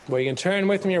Well, you can turn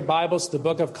with me your Bibles to the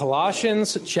book of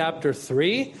Colossians, chapter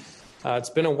 3. It's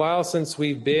been a while since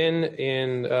we've been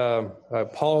in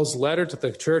Paul's letter to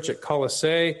the church at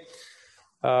Colossae.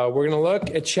 We're going to look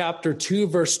at chapter 2,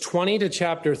 verse 20 to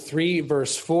chapter 3,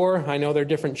 verse 4. I know they're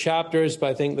different chapters,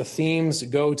 but I think the themes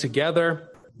go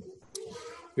together.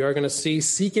 We are going to see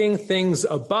seeking things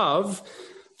above,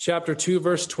 chapter 2,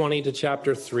 verse 20 to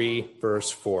chapter 3, verse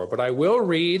 4. But I will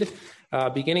read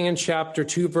beginning in chapter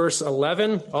 2, verse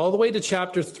 11, all the way to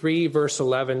chapter 3, verse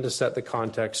 11 to set the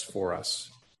context for us.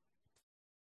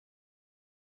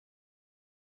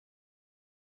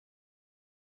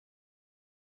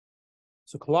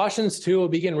 So Colossians 2 will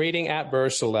begin reading at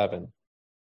verse 11.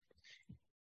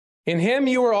 In him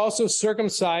you were also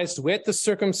circumcised with the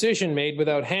circumcision made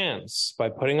without hands, by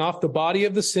putting off the body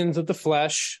of the sins of the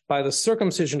flesh by the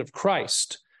circumcision of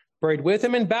Christ, buried with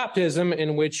him in baptism,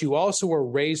 in which you also were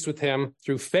raised with him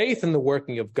through faith in the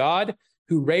working of God,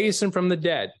 who raised him from the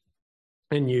dead.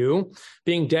 And you,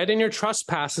 being dead in your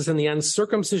trespasses and the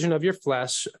uncircumcision of your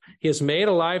flesh, he has made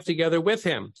alive together with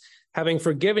him, having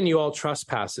forgiven you all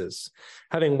trespasses,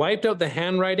 having wiped out the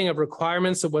handwriting of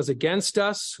requirements that was against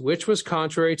us, which was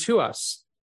contrary to us.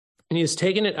 And he has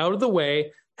taken it out of the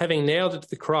way, having nailed it to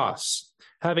the cross.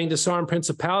 Having disarmed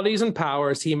principalities and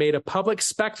powers, he made a public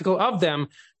spectacle of them,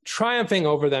 triumphing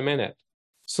over them in it.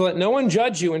 So let no one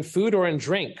judge you in food or in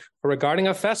drink, or regarding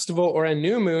a festival or a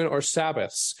new moon or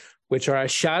Sabbaths, which are a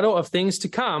shadow of things to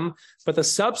come, but the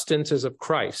substance is of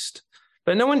Christ.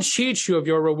 Let no one cheat you of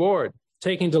your reward,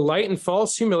 taking delight in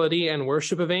false humility and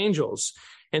worship of angels,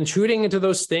 intruding into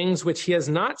those things which he has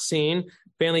not seen,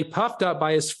 vainly puffed up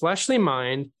by his fleshly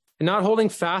mind, and not holding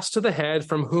fast to the head,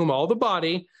 from whom all the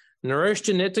body, nourished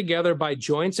and knit together by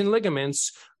joints and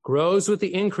ligaments, grows with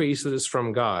the increase that is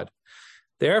from God.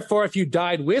 Therefore, if you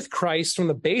died with Christ from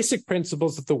the basic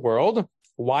principles of the world,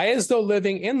 why, as though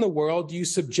living in the world, do you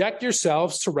subject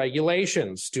yourselves to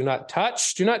regulations? Do not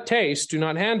touch, do not taste, do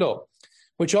not handle,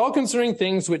 which all concerning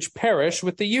things which perish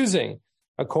with the using,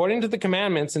 according to the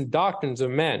commandments and doctrines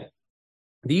of men.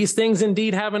 These things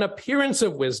indeed have an appearance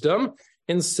of wisdom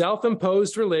in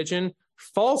self-imposed religion,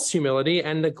 false humility,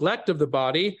 and neglect of the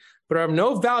body, but are of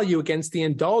no value against the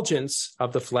indulgence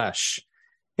of the flesh.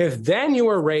 If then you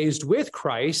are raised with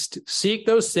Christ, seek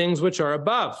those things which are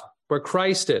above, where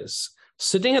Christ is,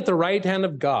 sitting at the right hand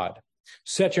of God.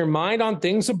 Set your mind on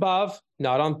things above,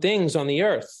 not on things on the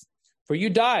earth. For you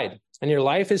died, and your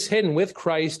life is hidden with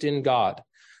Christ in God.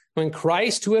 When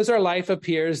Christ, who is our life,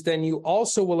 appears, then you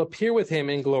also will appear with him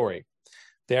in glory.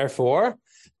 Therefore,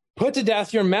 put to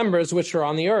death your members which are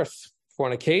on the earth: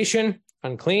 fornication,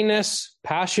 uncleanness,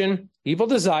 passion, evil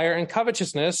desire, and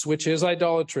covetousness, which is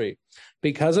idolatry.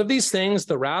 Because of these things,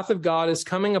 the wrath of God is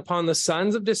coming upon the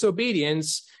sons of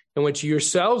disobedience, in which you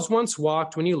yourselves once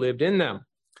walked when you lived in them.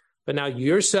 But now you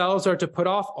yourselves are to put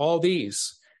off all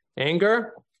these: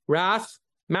 anger, wrath,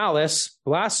 malice,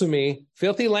 blasphemy,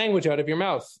 filthy language out of your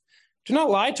mouth. Do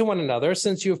not lie to one another,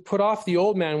 since you have put off the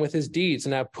old man with his deeds,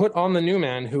 and have put on the new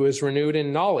man, who is renewed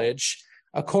in knowledge,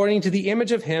 according to the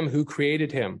image of him who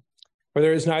created him. For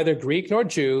there is neither Greek nor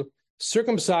Jew,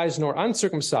 circumcised nor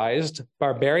uncircumcised,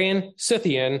 barbarian,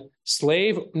 Scythian,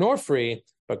 slave nor free,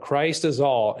 but Christ is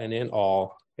all and in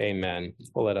all. Amen.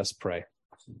 Well, let us pray.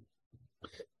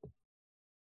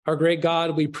 Our great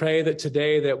God, we pray that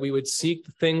today that we would seek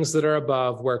the things that are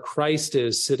above, where Christ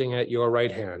is sitting at your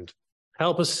right hand.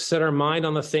 Help us to set our mind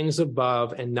on the things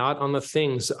above and not on the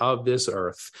things of this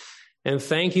earth. And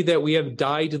thank you that we have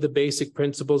died to the basic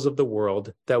principles of the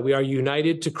world, that we are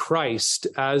united to Christ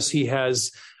as he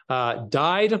has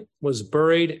died, was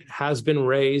buried, has been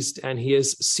raised, and he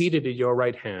is seated at your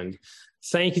right hand.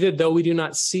 Thank you that though we do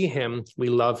not see him, we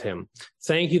love him.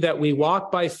 Thank you that we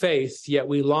walk by faith, yet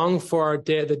we long for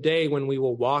the day when we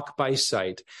will walk by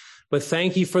sight. But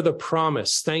thank you for the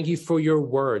promise. Thank you for your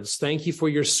words. Thank you for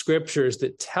your scriptures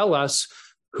that tell us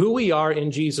who we are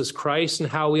in Jesus Christ and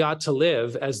how we ought to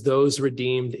live as those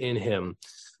redeemed in him.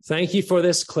 Thank you for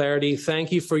this clarity.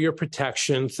 Thank you for your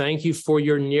protection. Thank you for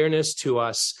your nearness to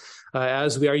us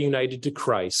as we are united to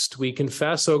Christ. We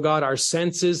confess, oh God, our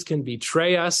senses can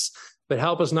betray us, but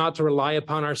help us not to rely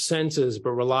upon our senses,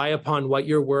 but rely upon what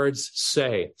your words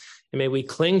say. And may we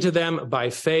cling to them by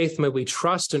faith. May we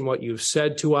trust in what you've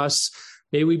said to us.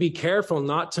 May we be careful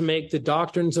not to make the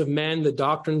doctrines of men the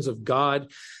doctrines of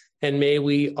God. And may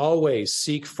we always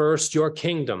seek first your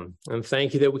kingdom. And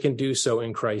thank you that we can do so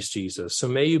in Christ Jesus. So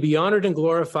may you be honored and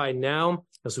glorified now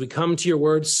as we come to your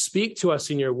word. Speak to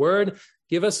us in your word.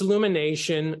 Give us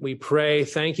illumination, we pray.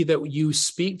 Thank you that you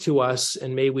speak to us,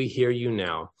 and may we hear you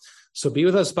now. So be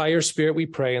with us by your Spirit, we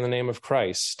pray, in the name of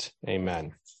Christ.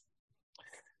 Amen.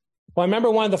 Well, I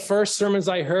remember one of the first sermons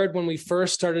I heard when we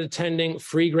first started attending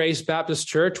Free Grace Baptist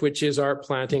Church, which is our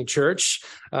planting church.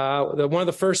 One of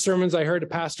the first sermons I heard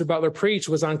Pastor Butler preach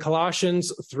was on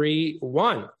Colossians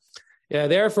 3:1.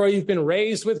 Therefore, you've been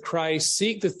raised with Christ.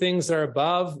 Seek the things that are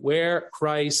above where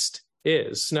Christ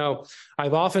is. Now,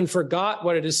 I've often forgot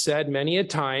what it is said many a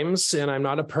times, and I'm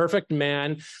not a perfect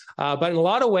man, but in a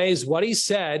lot of ways, what he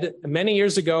said many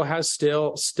years ago has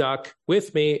still stuck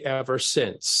with me ever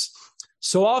since.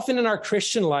 So often in our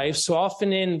Christian life, so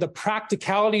often in the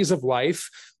practicalities of life,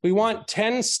 we want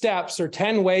 10 steps or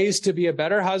 10 ways to be a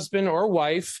better husband or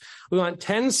wife. We want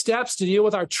 10 steps to deal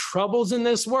with our troubles in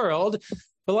this world.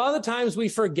 But a lot of the times we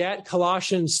forget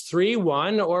Colossians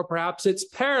 3:1, or perhaps its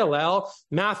parallel,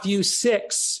 Matthew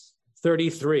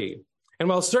 6:33. And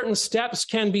while certain steps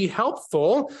can be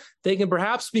helpful, they can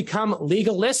perhaps become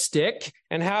legalistic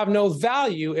and have no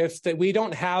value if we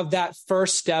don't have that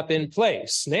first step in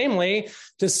place, namely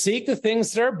to seek the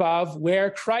things that are above where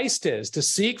Christ is, to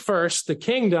seek first the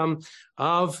kingdom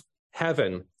of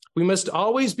heaven. We must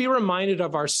always be reminded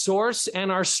of our source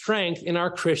and our strength in our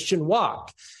Christian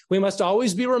walk. We must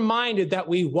always be reminded that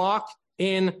we walk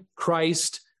in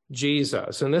Christ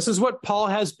Jesus. And this is what Paul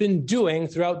has been doing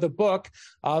throughout the book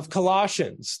of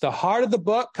Colossians. The heart of the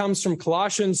book comes from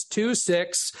Colossians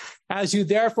 2:6. As you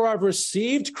therefore have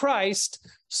received Christ,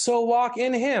 so walk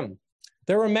in him.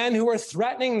 There were men who were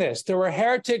threatening this. There were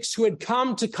heretics who had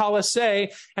come to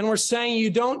Colossae and were saying you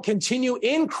don't continue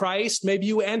in Christ. Maybe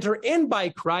you enter in by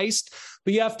Christ,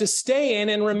 but you have to stay in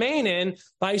and remain in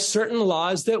by certain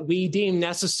laws that we deem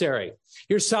necessary.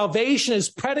 Your salvation is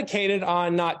predicated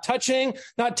on not touching,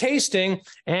 not tasting,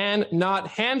 and not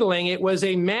handling. It was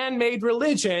a man-made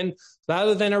religion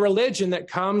rather than a religion that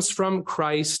comes from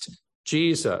Christ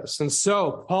Jesus. And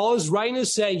so Paul is writing to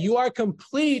say you are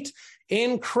complete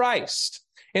in Christ.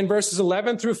 In verses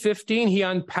 11 through 15, he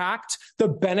unpacked the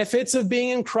benefits of being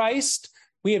in Christ.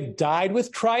 We have died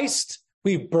with Christ.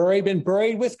 We've been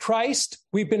buried with Christ.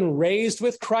 We've been raised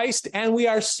with Christ, and we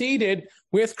are seated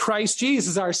with Christ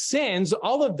Jesus. Our sins,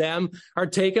 all of them, are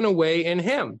taken away in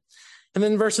him. And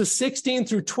then verses 16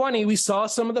 through 20, we saw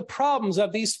some of the problems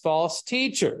of these false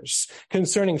teachers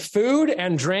concerning food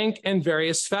and drink and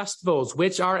various festivals,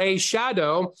 which are a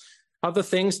shadow of the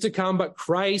things to come, but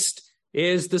Christ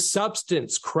is the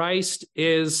substance. Christ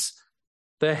is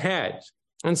the head.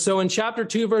 And so in chapter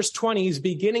 2, verse 20, he's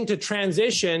beginning to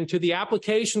transition to the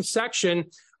application section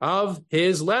of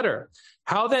his letter.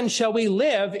 How then shall we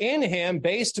live in him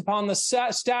based upon the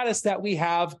status that we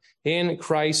have in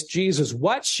Christ Jesus?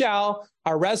 What shall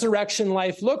our resurrection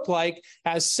life look like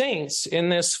as saints in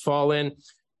this fallen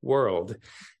world?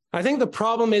 I think the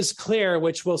problem is clear,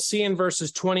 which we'll see in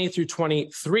verses 20 through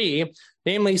 23,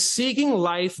 namely seeking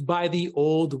life by the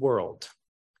old world.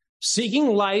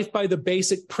 Seeking life by the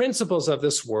basic principles of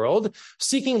this world,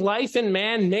 seeking life in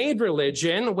man-made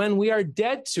religion when we are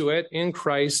dead to it in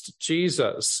Christ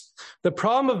Jesus. The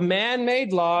problem of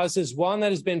man-made laws is one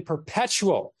that has been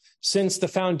perpetual since the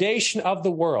foundation of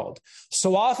the world.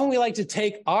 So often we like to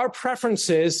take our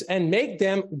preferences and make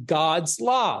them God's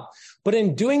law. But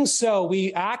in doing so,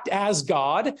 we act as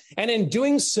God, and in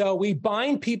doing so, we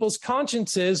bind people's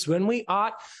consciences when we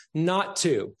ought not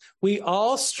to. We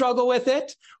all struggle with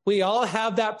it. We all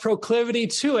have that proclivity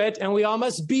to it, and we all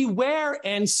must beware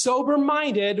and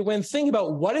sober-minded when thinking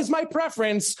about what is my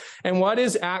preference and what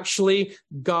is actually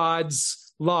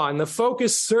God's law. And the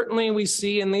focus certainly we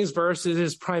see in these verses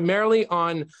is primarily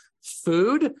on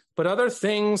food, but other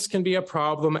things can be a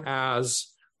problem as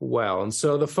well. And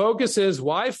so the focus is,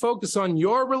 why focus on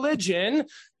your religion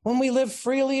when we live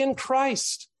freely in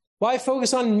Christ? Why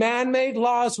focus on man-made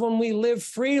laws when we live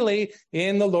freely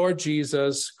in the Lord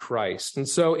Jesus Christ? And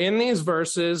so in these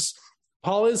verses,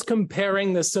 Paul is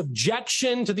comparing the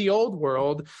subjection to the old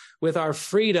world with our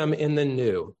freedom in the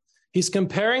new. He's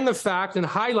comparing the fact and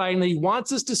highlighting that he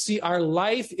wants us to see our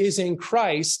life is in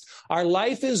Christ. Our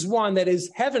life is one that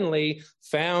is heavenly,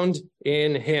 found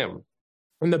in him.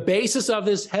 And the basis of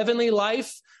this heavenly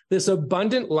life, this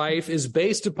abundant life, is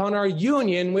based upon our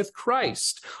union with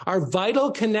Christ, our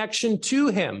vital connection to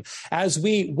him. As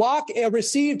we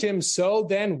received him, so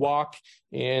then walk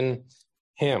in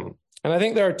him. And I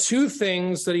think there are two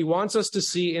things that he wants us to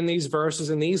see in these verses,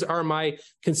 and these are my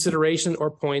consideration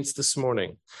or points this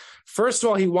morning. First of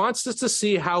all, he wants us to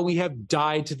see how we have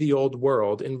died to the old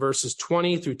world in verses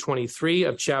 20 through 23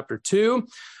 of chapter 2.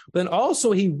 Then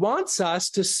also he wants us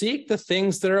to seek the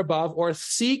things that are above, or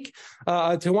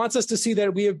wants us to see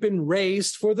that we have been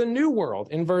raised for the new world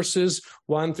in verses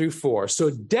 1 through 4. So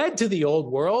dead to the old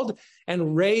world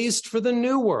and raised for the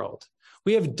new world.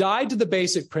 We have died to the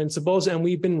basic principles and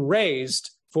we've been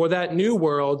raised for that new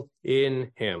world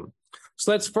in him.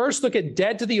 So let's first look at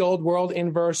dead to the old world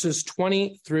in verses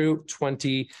 20 through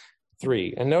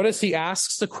 23. And notice he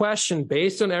asks the question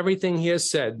based on everything he has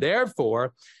said.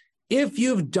 Therefore, if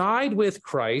you've died with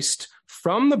Christ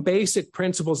from the basic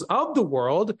principles of the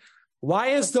world, why,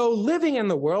 as though living in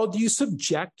the world, do you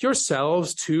subject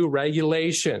yourselves to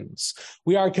regulations?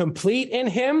 We are complete in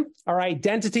him. Our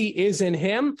identity is in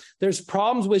him. There's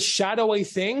problems with shadowy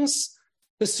things.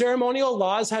 The ceremonial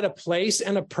laws had a place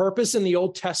and a purpose in the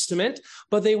Old Testament,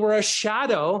 but they were a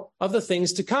shadow of the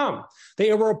things to come.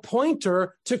 They were a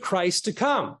pointer to Christ to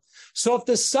come. So if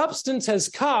the substance has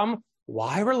come,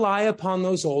 why rely upon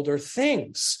those older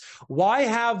things? Why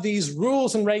have these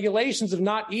rules and regulations of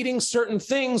not eating certain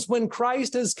things when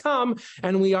Christ has come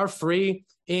and we are free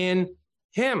in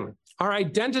him? Our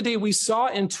identity we saw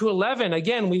in 2:11.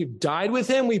 Again, we've died with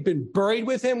him. We've been buried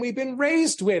with him. We've been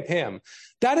raised with him.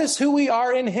 That is who we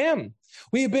are in him.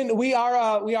 We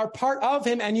are part of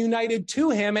him and united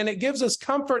to him. And it gives us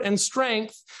comfort and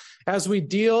strength as we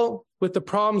deal with the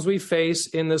problems we face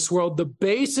in this world. The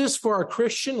basis for our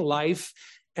Christian life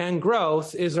and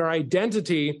growth is our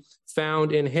identity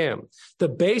found in him. The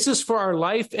basis for our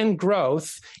life and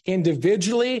growth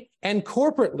individually and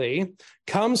corporately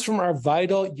comes from our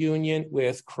vital union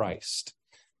with Christ.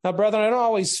 Now, brethren, I don't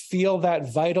always feel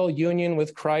that vital union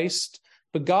with Christ,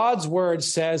 but God's word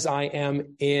says I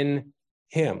am in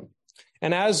him.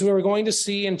 And as we're going to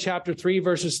see in chapter 3,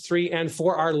 verses 3 and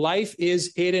 4, our life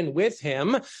is hidden with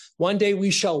him. One day we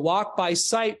shall walk by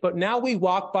sight, but now we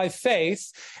walk by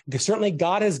faith. Certainly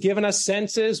God has given us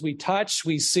senses. We touch,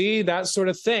 we see, that sort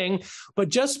of thing. But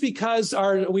just because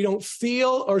we don't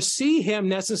feel or see him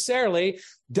necessarily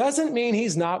doesn't mean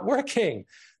he's not working.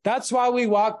 That's why we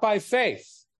walk by faith.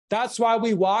 That's why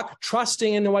we walk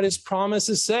trusting in what his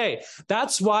promises say.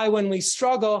 That's why when we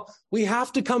struggle, we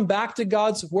have to come back to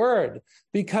God's word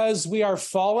because we are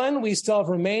fallen. We still have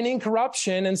remaining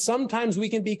corruption, and sometimes we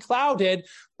can be clouded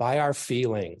by our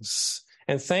feelings.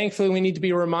 And thankfully, we need to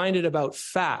be reminded about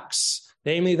facts,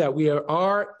 namely that we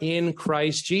are in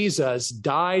Christ Jesus,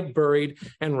 died, buried,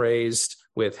 and raised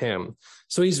with him.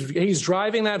 So he's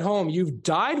driving that home. You've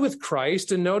died with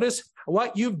Christ, and notice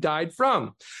what you've died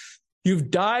from.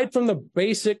 You've died from the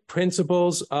basic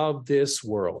principles of this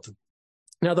world.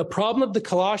 Now, the problem of the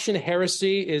Colossian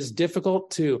heresy is difficult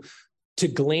to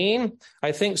glean.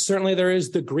 I think certainly there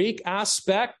is the Greek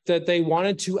aspect that they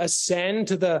wanted to ascend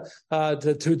to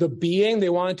the being. They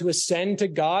wanted to ascend to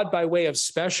God by way of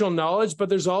special knowledge, but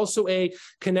there's also a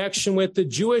connection with the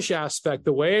Jewish aspect.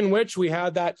 The way in which we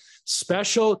have that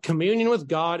special communion with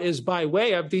God is by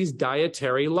way of these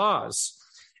dietary laws.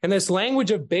 And this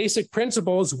language of basic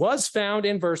principles was found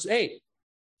in verse 8.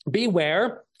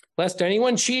 Beware, lest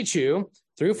anyone cheat you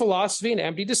through philosophy and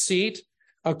empty deceit,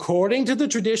 according to the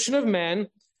tradition of men,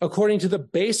 according to the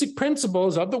basic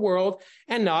principles of the world,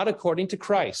 and not according to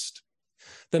Christ.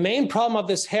 The main problem of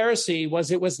this heresy was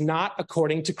it was not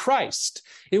according to Christ.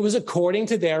 It was according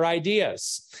to their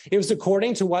ideas. It was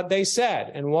according to what they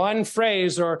said. And one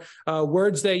phrase or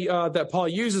words that Paul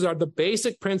uses are the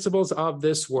basic principles of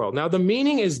this world. Now, the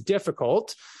meaning is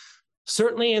difficult.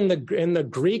 Certainly in the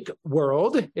Greek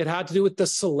world, it had to do with the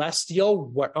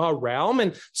celestial realm.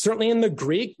 And certainly in the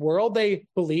Greek world, they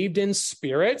believed in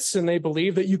spirits, and they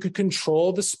believed that you could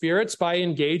control the spirits by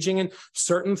engaging in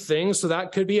certain things. So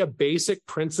that could be a basic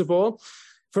principle.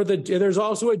 There's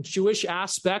also a Jewish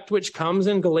aspect which comes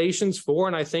in Galatians 4,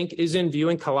 and I think is in view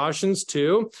in Colossians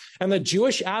 2. And the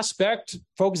Jewish aspect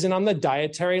focusing on the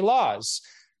dietary laws.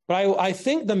 But I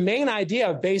think the main idea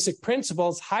of basic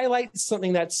principles highlights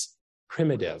something that's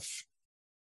primitive,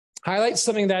 highlights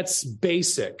something that's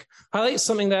basic, highlights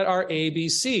something that are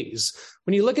ABCs.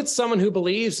 When you look at someone who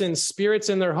believes in spirits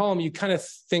in their home, you kind of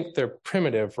think they're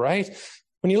primitive, right?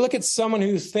 When you look at someone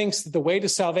who thinks that the way to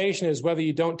salvation is whether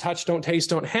you don't touch, don't taste,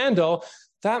 don't handle,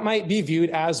 that might be viewed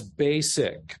as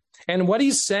basic. And what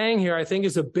he's saying here, I think,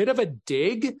 is a bit of a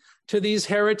dig to these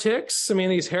heretics. I mean,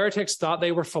 these heretics thought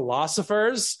they were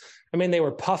philosophers. I mean, they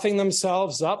were puffing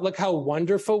themselves up. Look how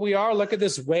wonderful we are. Look at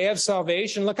this way of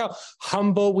salvation. Look how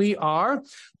humble we are.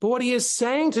 But what he is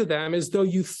saying to them is, though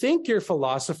you think you're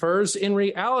philosophers, in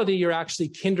reality, you're actually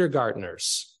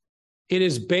kindergartners. It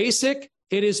is basic.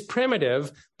 It is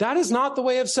primitive. That is not the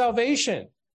way of salvation.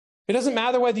 It doesn't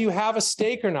matter whether you have a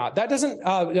stake or not. That doesn't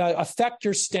affect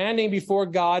your standing before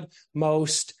God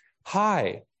Most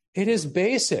High. It is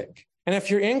basic. And if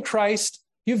you're in Christ,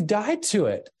 you've died to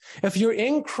it. If you're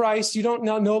in Christ, you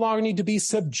no longer need to be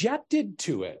subjected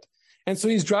to it. And so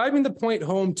he's driving the point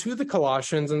home to the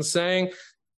Colossians and saying,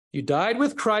 you died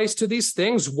with Christ to these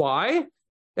things. Why?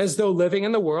 as though living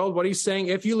in the world. What he's saying,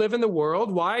 if you live in the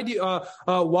world, why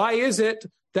is it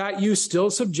that you still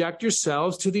subject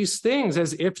yourselves to these things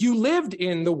as if you lived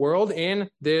in the world in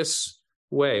this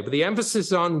way? But the emphasis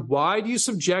is on, why do you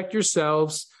subject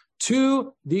yourselves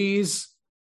to these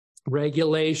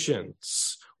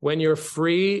regulations when you're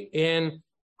free in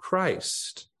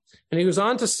Christ? And he goes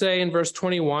on to say in verse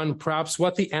 21, perhaps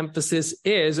what the emphasis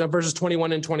is of verses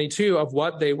 21 and 22 of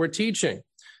what they were teaching.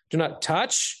 Do not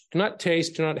touch, do not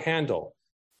taste, do not handle.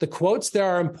 The quotes there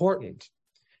are important.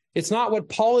 It's not what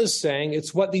Paul is saying,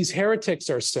 it's what these heretics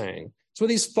are saying. It's what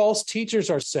these false teachers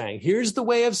are saying. Here's the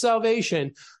way of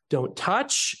salvation. Don't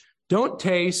touch, don't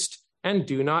taste, and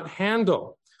do not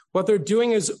handle. What they're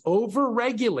doing is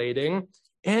over-regulating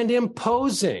and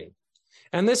imposing.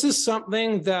 And this is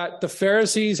something that the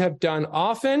Pharisees have done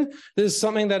often. This is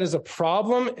something that is a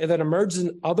problem that emerges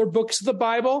in other books of the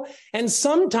Bible. And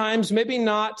sometimes, maybe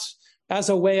not as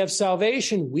a way of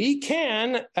salvation, we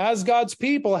can, as God's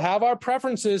people, have our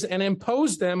preferences and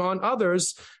impose them on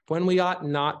others when we ought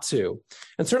not to.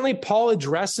 And certainly Paul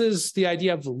addresses the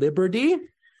idea of liberty,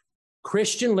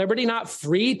 Christian liberty, not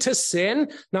free to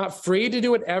sin, not free to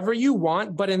do whatever you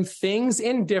want, but in things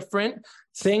indifferent,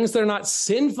 things that are not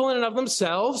sinful in and of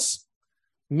themselves.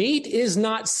 Meat is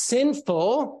not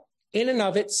sinful in and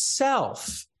of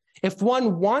itself. If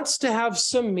one wants to have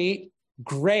some meat,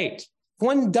 great. If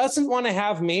one doesn't want to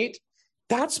have meat,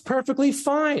 that's perfectly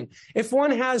fine. If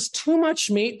one has too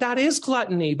much meat, that is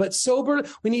gluttony, but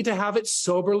we need to have it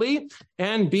soberly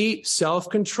and be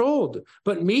self-controlled.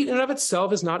 But meat in and of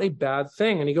itself is not a bad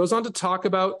thing. And he goes on to talk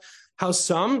about how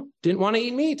some didn't want to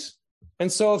eat meat. And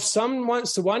so if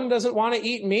one doesn't want to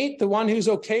eat meat, the one who's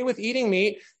okay with eating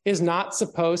meat is not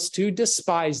supposed to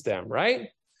despise them, right?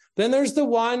 Then there's the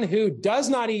one who does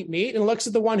not eat meat and looks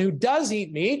at the one who does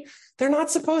eat meat. They're not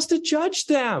supposed to judge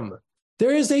them.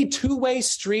 There is a two-way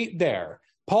street there.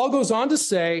 Paul goes on to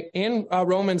say in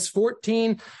Romans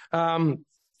 14,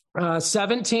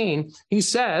 17, he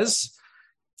says,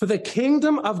 "For the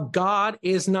kingdom of God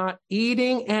is not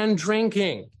eating and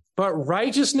drinking, but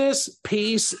righteousness,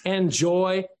 peace, and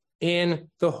joy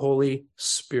in the Holy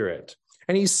Spirit."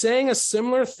 And he's saying a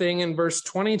similar thing in verse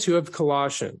 22 of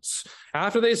Colossians.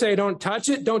 After they say, don't touch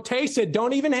it, don't taste it,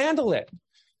 don't even handle it,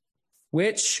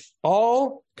 which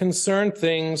all concern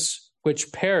things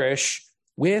which perish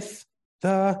with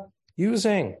the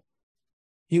using.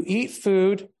 You eat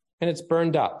food and it's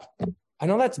burned up. I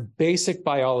know that's basic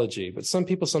biology, but some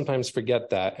people sometimes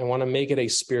forget that and want to make it a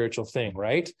spiritual thing,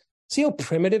 right? See how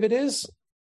primitive it is?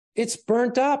 It's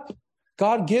burnt up.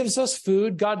 God gives us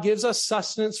food. God gives us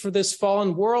sustenance for this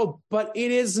fallen world, but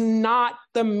it is not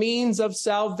the means of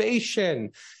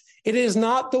salvation. It is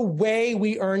not the way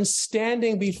we earn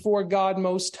standing before God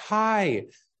Most High.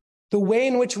 The way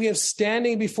in which we have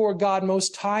standing before God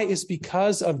Most High is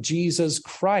because of Jesus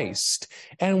Christ,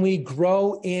 and we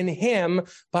grow in him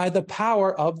by the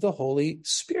power of the Holy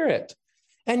Spirit.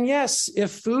 And yes, if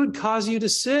food causes you to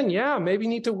sin, maybe you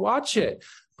need to watch it.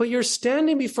 But your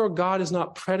standing before God is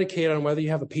not predicated on whether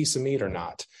you have a piece of meat or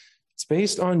not. It's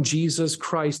based on Jesus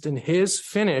Christ and his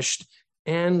finished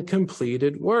and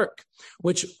completed work,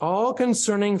 which all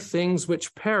concerning things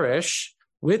which perish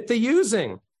with the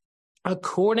using,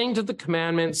 according to the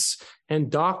commandments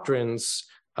and doctrines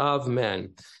of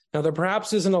men. Now, there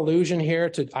perhaps is an allusion here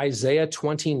to Isaiah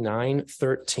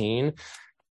 29:13.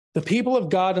 The people of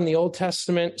God in the Old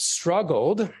Testament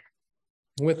struggled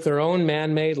with their own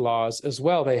man-made laws as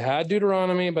well. They had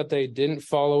Deuteronomy, but they didn't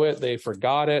follow it. They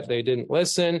forgot it. They didn't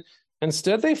listen.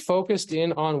 Instead, they focused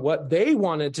in on what they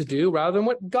wanted to do rather than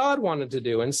what God wanted to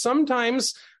do. And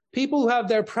sometimes people who have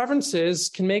their preferences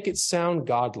can make it sound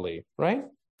godly, right?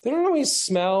 They don't always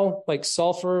smell like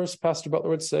sulfur, as Pastor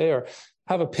Butler would say, or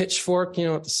have a pitchfork,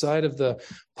 at the side of the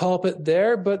pulpit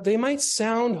there, but they might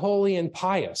sound holy and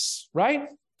pious, right?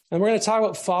 And we're going to talk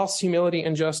about false humility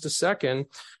in just a second,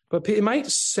 but it might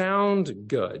sound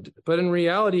good, but in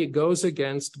reality, it goes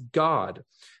against God.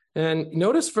 And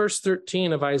notice verse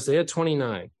 13 of Isaiah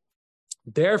 29.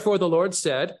 Therefore, the Lord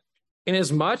said,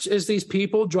 inasmuch as these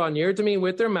people draw near to me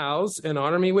with their mouths and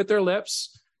honor me with their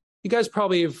lips, you guys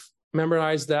probably have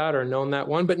memorized that or known that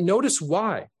one, but notice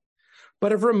why.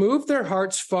 But have removed their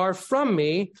hearts far from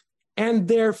me, and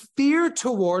their fear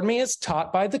toward me is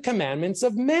taught by the commandments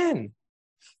of men.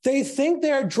 They think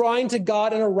they are drawing to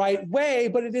God in a right way,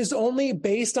 but it is only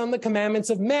based on the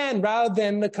commandments of men rather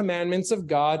than the commandments of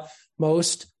God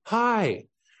Most High.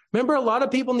 Remember, a lot of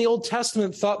people in the Old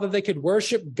Testament thought that they could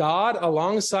worship God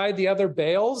alongside the other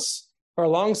Baals or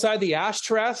alongside the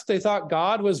Ashtoreth. They thought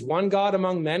God was one God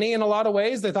among many in a lot of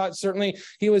ways. They thought certainly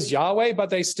he was Yahweh,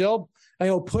 but they still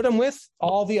put them with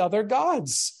all the other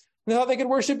gods. They thought they could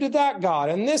worship to that God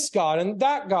and this God and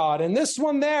that God and this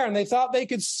one there. And they thought they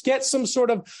could get some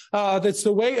sort of, that's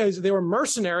the way they were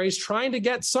mercenaries trying to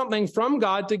get something from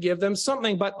God to give them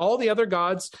something, but all the other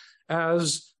gods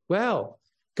as well.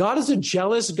 God is a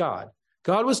jealous God.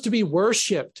 God was to be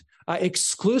worshiped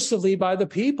exclusively by the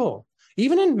people.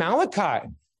 Even in Malachi,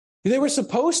 they were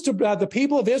supposed to, the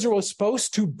people of Israel were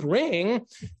supposed to bring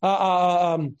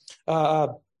a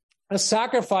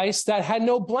sacrifice that had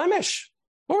no blemish.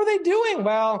 What were they doing?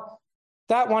 Well,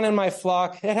 that one in my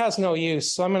flock, it has no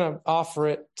use, so I'm going to offer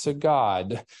it to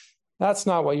God. That's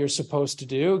not what you're supposed to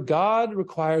do. God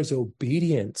requires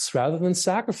obedience rather than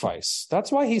sacrifice.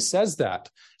 That's why he says that.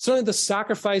 Certainly the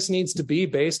sacrifice needs to be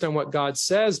based on what God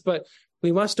says, but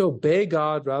we must obey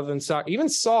God rather than sacrifice. Even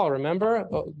Saul, remember?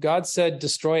 God said,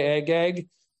 destroy Agag.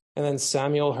 And then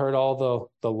Samuel heard all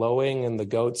the lowing and the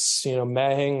goats,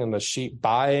 mehing and the sheep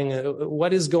baaing.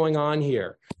 What is going on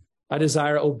here? I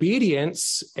desire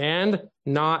obedience and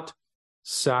not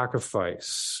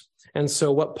sacrifice. And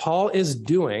so what Paul is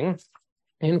doing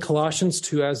in Colossians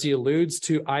 2, as he alludes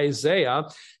to Isaiah,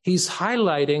 he's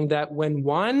highlighting that when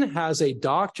one has a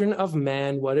doctrine of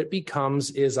man, what it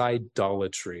becomes is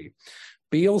idolatry.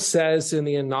 Beale says in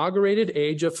the inaugurated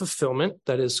age of fulfillment,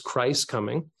 that is Christ's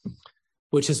coming,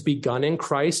 which has begun in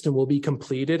Christ and will be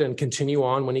completed and continue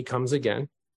on when he comes again,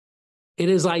 it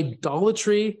is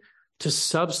idolatry to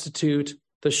substitute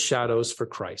the shadows for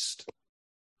Christ,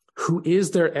 who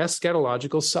is their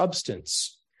eschatological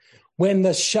substance. When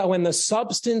the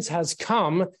substance has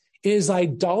come, it is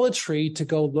idolatry to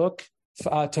go look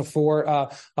for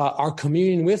our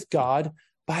communion with God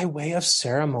by way of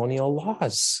ceremonial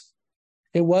laws.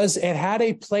 It had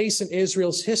a place in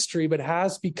Israel's history, but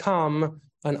has become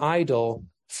an idol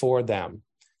for them.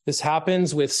 This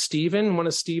happens with Stephen, one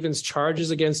of Stephen's charges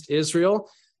against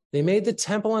Israel. They made the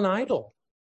temple an idol.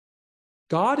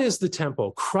 God is the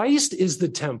temple. Christ is the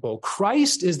temple.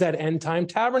 Christ is that end-time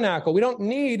tabernacle. We don't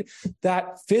need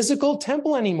that physical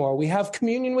temple anymore. We have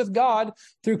communion with God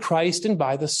through Christ and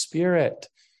by the Spirit.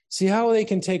 See how they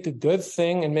can take a good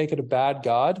thing and make it a bad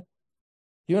God?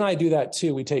 You and I do that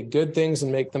too. We take good things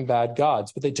and make them bad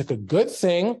gods. But they took a good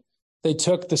thing, they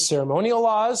took the ceremonial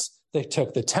laws, they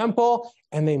took the temple,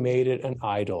 and they made it an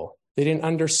idol. They didn't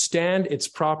understand its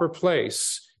proper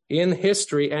place in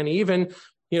history, and even,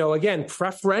 again,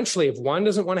 preferentially, if one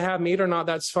doesn't want to have meat or not,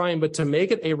 that's fine. But to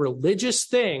make it a religious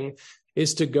thing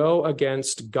is to go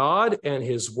against God and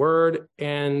his word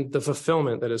and the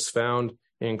fulfillment that is found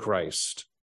in Christ.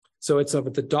 So it's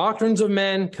of the doctrines of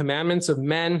men, commandments of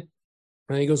men.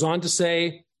 And he goes on to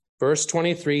say, verse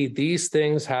 23, these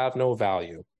things have no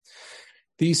value.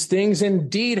 These things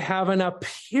indeed have an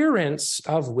appearance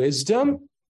of wisdom,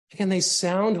 and they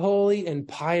sound holy and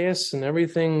pious and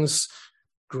everything's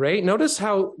great. Notice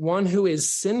how one who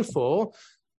is sinful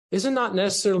isn't not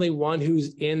necessarily one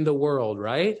who's in the world,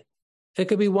 right? It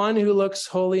could be one who looks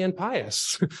holy and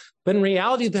pious, but in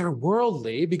reality, they're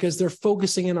worldly because they're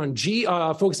focusing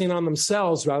on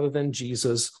themselves rather than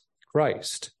Jesus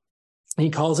Christ. He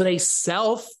calls it a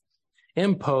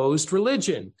self-imposed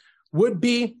religion, would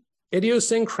be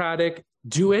idiosyncratic,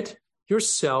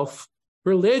 do-it-yourself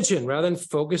religion, rather than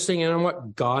focusing in on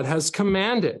what God has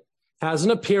commanded. Has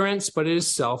an appearance, but it is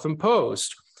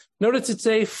self-imposed. Notice it's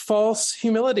a false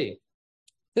humility.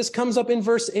 This comes up in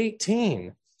verse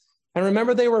 18. And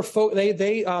remember, they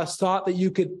thought that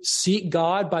you could seek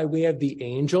God by way of the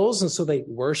angels, and so they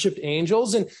worshipped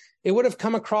angels, and it would have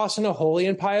come across in a holy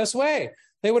and pious way.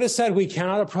 They would have said, we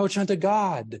cannot approach unto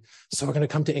God, so we're going to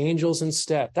come to angels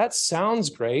instead. That sounds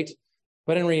great,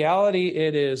 but in reality,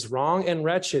 it is wrong and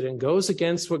wretched and goes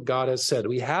against what God has said.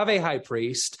 We have a high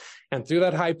priest, and through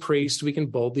that high priest, we can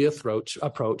boldly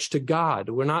approach to God.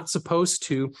 We're not supposed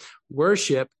to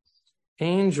worship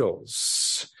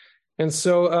angels. And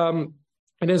so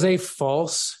it is a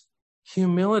false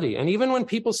humility. And even when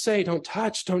people say, don't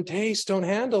touch, don't taste, don't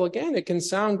handle, again, it can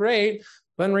sound great,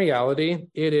 but in reality,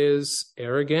 it is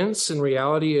arrogance. In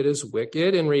reality, it is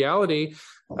wicked. In reality,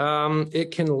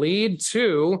 it can lead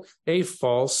to a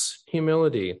false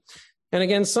humility. And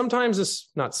again,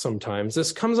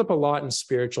 this comes up a lot in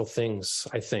spiritual things,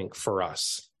 I think, for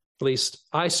us. At least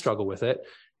I struggle with it.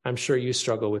 I'm sure you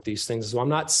struggle with these things as well. I'm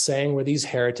not saying we're these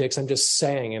heretics. I'm just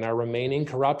saying in our remaining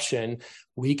corruption,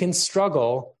 we can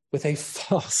struggle with a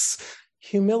false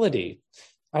humility.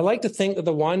 I like to think that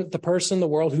the person in the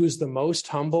world who's the most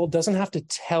humble doesn't have to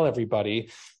tell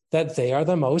everybody that they are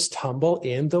the most humble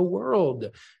in the world.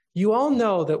 You all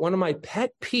know that one of my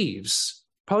pet peeves,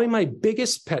 probably my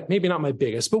biggest pet, maybe not my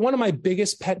biggest, but one of my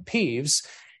biggest pet peeves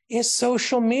is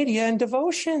social media and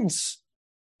devotions.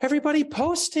 everybody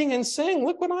posting and saying,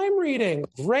 look what I'm reading.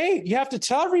 Great. You have to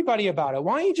tell everybody about it.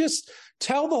 Why don't you just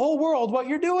tell the whole world what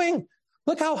you're doing?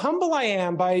 Look how humble I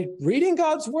am by reading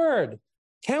God's word.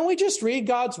 Can't we just read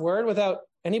God's word without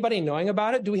anybody knowing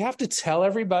about it? Do we have to tell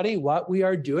everybody what we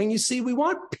are doing? You see, we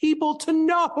want people to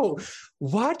know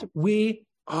what we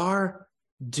are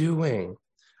doing.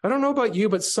 I don't know about you,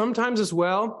 but sometimes as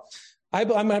well, I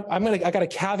got to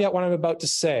caveat what I'm about to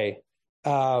say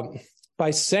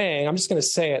by saying, I'm just going to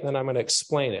say it and then I'm going to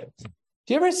explain it.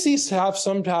 Do you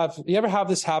ever have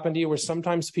this happen to you where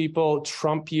sometimes people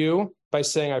trump you by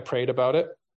saying, I prayed about it?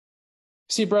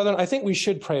 See, brethren, I think we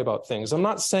should pray about things. I'm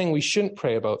not saying we shouldn't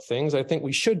pray about things. I think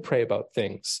we should pray about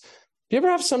things. Do you ever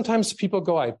have sometimes people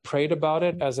go, I prayed about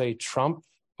it as a trump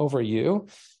over you?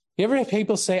 You ever have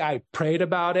people say, I prayed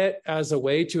about it as a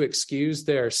way to excuse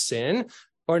their sin?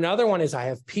 Or another one is, I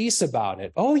have peace about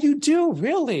it. Oh, you do?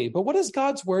 Really? But what does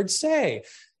God's word say?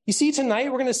 You see, tonight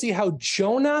we're going to see how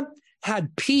Jonah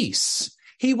had peace.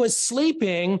 He was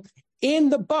sleeping in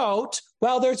the boat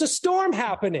while there's a storm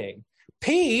happening.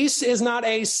 Peace is not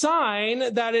a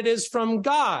sign that it is from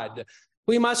God.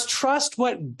 We must trust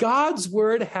what God's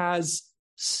word has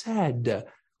said.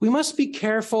 We must be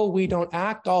careful we don't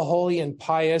act all holy and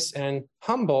pious and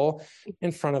humble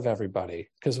in front of everybody,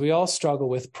 because we all struggle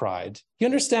with pride. You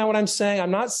understand what I'm saying?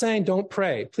 I'm not saying don't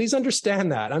pray. Please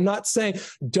understand that. I'm not saying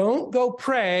don't go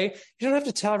pray. You don't have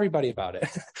to tell everybody about it.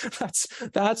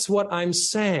 That's what I'm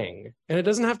saying. And it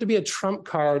doesn't have to be a trump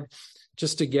card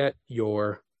just to get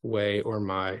your way or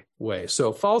my way.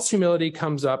 So false humility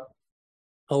comes up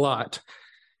a lot.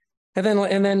 And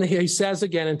then he says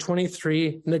again in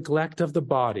 23, neglect of the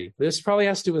body. This probably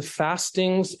has to do with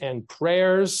fastings and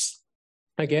prayers.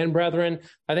 Again, brethren,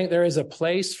 I think there is a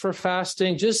place for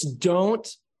fasting. Just don't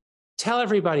tell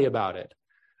everybody about it.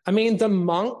 I mean, the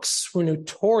monks were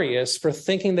notorious for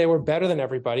thinking they were better than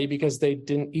everybody because they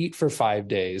didn't eat for 5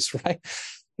 days, right?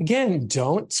 Again,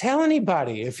 don't tell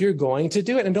anybody if you're going to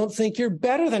do it, and don't think you're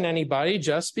better than anybody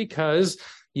just because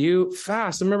you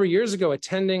fast. I remember years ago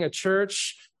attending a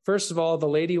church. First of all,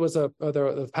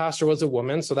 the pastor was a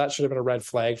woman, so that should have been a red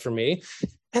flag for me.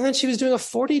 And then she was doing a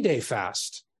 40-day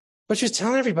fast, but she was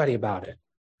telling everybody about it.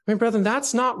 I mean, brethren,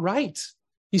 that's not right.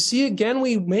 You see, again,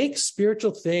 we make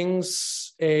spiritual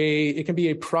things it can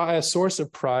be a source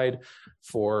of pride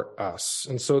for us.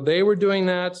 And so they were doing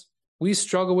that. We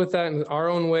struggle with that in our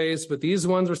own ways, but these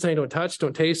ones were saying, don't touch,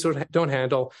 don't taste, don't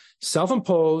handle,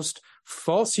 self-imposed,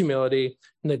 false humility,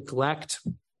 neglect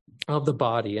of the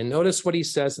body. And notice what he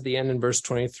says at the end in verse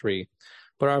 23,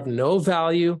 but are of no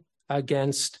value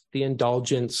against the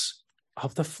indulgence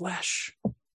of the flesh.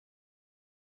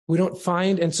 We don't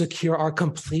find and secure our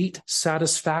complete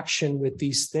satisfaction with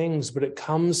these things, but it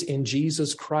comes in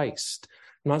Jesus Christ.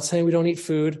 I'm not saying we don't eat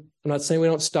food. I'm not saying we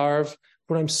don't starve.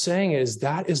 What I'm saying is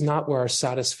that is not where our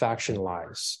satisfaction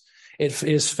lies. It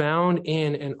is found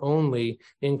in and only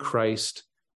in Christ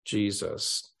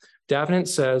Jesus. Davenant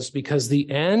says, because the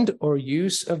end or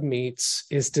use of meats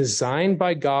is designed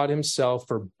by God himself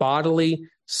for bodily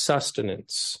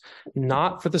sustenance,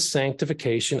 not for the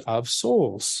sanctification of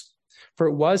souls. For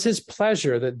it was his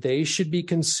pleasure that they should be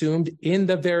consumed in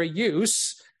the very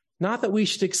use, not that we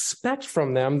should expect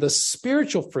from them the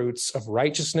spiritual fruits of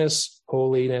righteousness,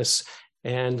 holiness,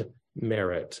 and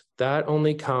merit. That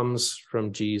only comes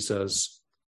from Jesus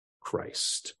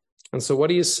Christ. And so what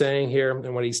he is saying here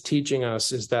and what he's teaching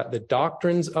us is that the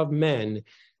doctrines of men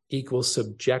equal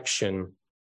subjection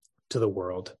to the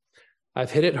world.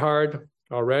 I've hit it hard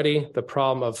already, the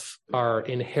problem of our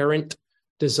inherent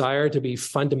desire to be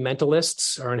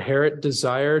fundamentalists, our inherent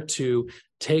desire to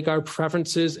take our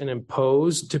preferences and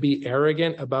impose, to be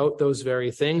arrogant about those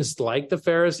very things, like the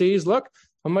Pharisees. Look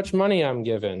how much money I'm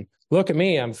given. Look at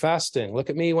me, I'm fasting. Look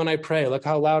at me when I pray. Look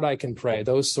how loud I can pray.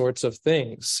 Those sorts of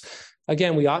things.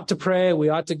 Again, we ought to pray, we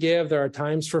ought to give. There are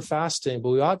times for fasting, but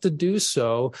we ought to do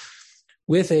so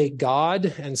with a God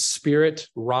and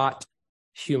Spirit-wrought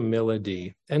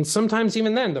humility. And sometimes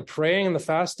even then, the praying and the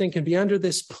fasting can be under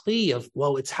this plea of,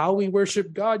 well, it's how we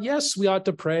worship God. Yes, we ought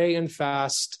to pray and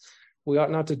fast. We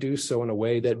ought not to do so in a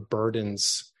way that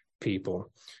burdens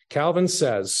people. Calvin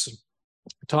says,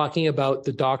 talking about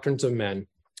the doctrines of men,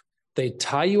 they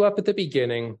tie you up at the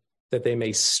beginning that they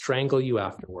may strangle you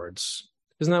afterwards.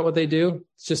 Isn't that what they do?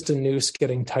 It's just a noose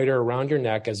getting tighter around your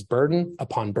neck as burden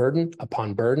upon burden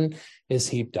upon burden is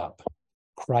heaped up.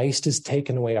 Christ has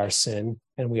taken away our sin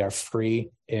and we are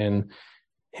free in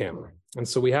him. And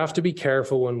so we have to be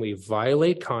careful when we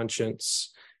violate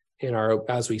conscience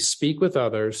as we speak with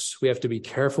others. We have to be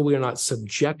careful we are not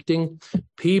subjecting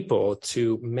people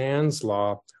to man's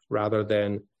law rather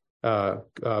than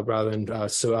rather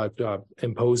than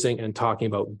imposing and talking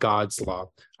about God's law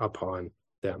upon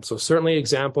them. So certainly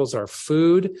examples are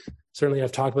food. Certainly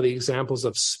I've talked about the examples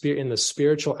of in the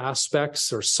spiritual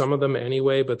aspects, or some of them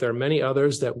anyway, but there are many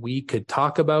others that we could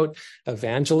talk about.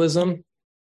 Evangelism.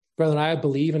 Brother, I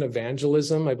believe in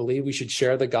evangelism. I believe we should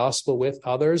share the gospel with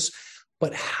others,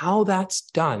 but how that's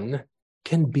done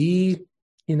can be,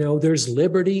 there's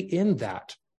liberty in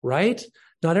that, right?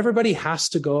 Not everybody has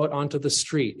to go out onto the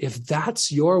street. If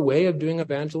that's your way of doing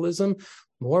evangelism,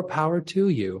 more power to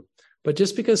you. But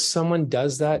just because someone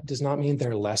does that does not mean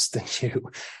they're less than you,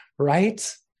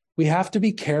 right? We have to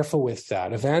be careful with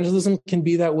that. Evangelism can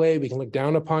be that way. We can look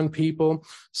down upon people.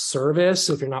 Service,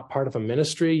 if you're not part of a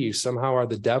ministry, you somehow are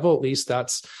the devil. At least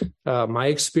that's my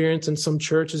experience in some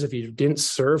churches. If you didn't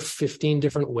serve 15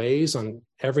 different ways on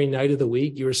every night of the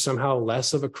week, you were somehow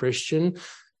less of a Christian.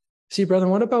 See, brother,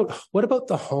 what about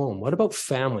the home? What about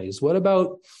families? What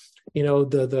about,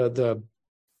 the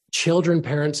children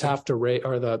parents have to raise,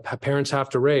 or the parents have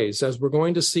to raise? As we're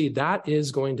going to see, that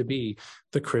is going to be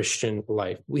the Christian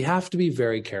life. We have to be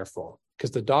very careful,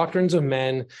 because the doctrines of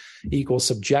men equal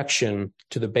subjection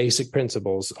to the basic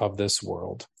principles of this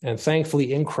world. And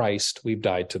thankfully, in Christ, we've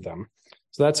died to them.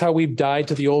 So that's how we've died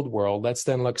to the old world. Let's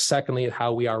then look secondly at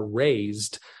how we are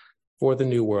raised for the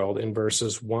new world in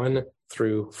verses 1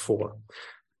 through 4.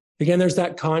 Again, there's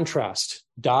that contrast.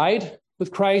 Died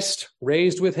with Christ,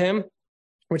 raised with him,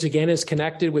 which again is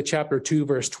connected with chapter 2,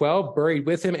 verse 12, buried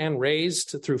with him and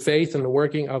raised through faith in the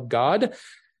working of God.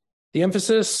 The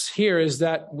emphasis here is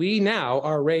that we now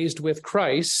are raised with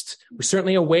Christ. We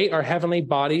certainly await our heavenly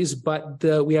bodies, but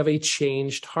we have a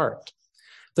changed heart.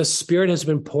 The Spirit has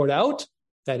been poured out,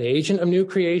 that agent of new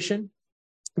creation.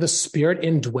 The Spirit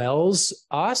indwells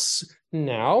us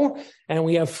now, and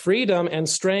we have freedom and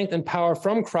strength and power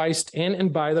from Christ in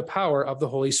and by the power of the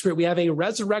Holy Spirit. We have a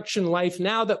resurrection life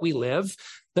now that we live.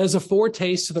 There's a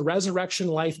foretaste to the resurrection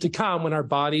life to come when our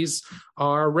bodies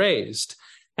are raised.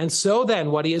 And so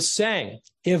then what he is saying,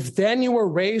 if then you were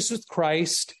raised with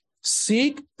Christ,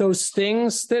 seek those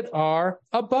things that are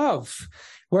above,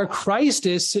 where Christ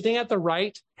is sitting at the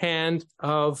right hand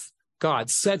of God.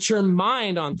 Set your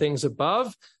mind on things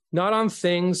above, not on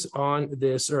things on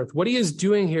this earth. What he is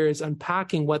doing here is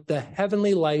unpacking what the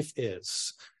heavenly life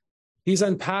is. He's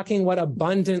unpacking what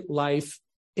abundant life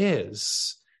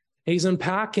is. He's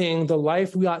unpacking the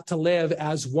life we ought to live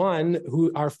as one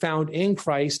who are found in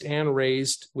Christ and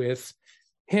raised with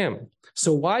him.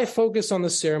 So why focus on the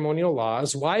ceremonial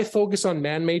laws? Why focus on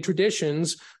man-made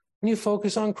traditions when you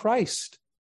focus on Christ?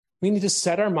 We need to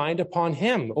set our mind upon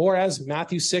him. Or as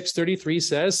Matthew 6:33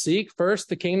 says, seek first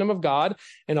the kingdom of God,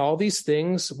 and all these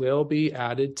things will be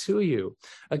added to you.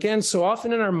 Again, so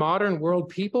often in our modern world,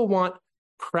 people want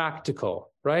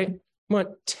practical, right? Want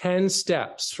 10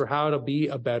 steps for how to be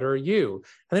a better you.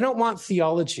 And they don't want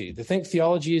theology. They think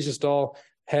theology is just all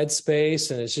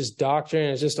headspace and it's just doctrine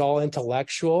and it's just all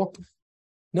intellectual.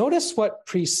 Notice what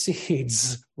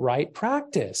precedes right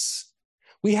practice.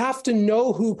 We have to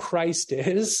know who Christ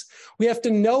is. We have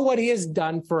to know what he has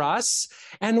done for us.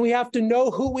 And we have to know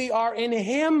who we are in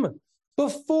him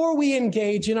before we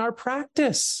engage in our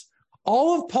practice.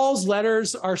 All of Paul's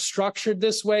letters are structured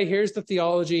this way. Here's the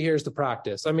theology, here's the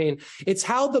practice. I mean, it's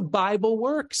how the Bible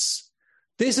works.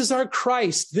 This is our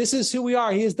Christ. This is who we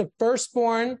are. He is the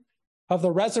firstborn of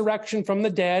the resurrection from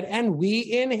the dead, and we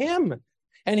in him.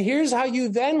 And here's how you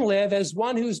then live as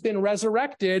one who's been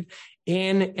resurrected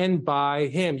in and by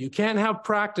him. You can't have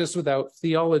practice without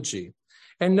theology.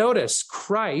 And notice,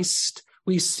 Christ,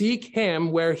 we seek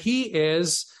him where he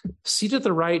is seated at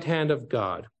the right hand of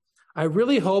God. I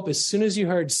really hope as soon as you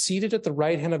heard seated at the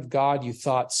right hand of God, you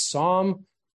thought Psalm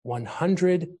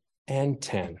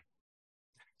 110.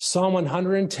 Psalm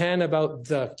 110 about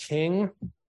the king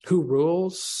who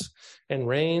rules and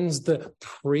reigns, the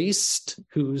priest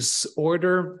whose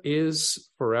order is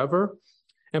forever.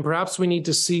 And perhaps we need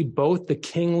to see both the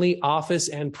kingly office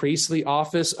and priestly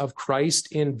office of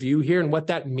Christ in view here and what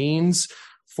that means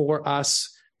for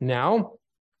us now.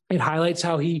 It highlights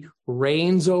how he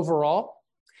reigns over all.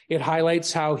 It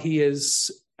highlights how he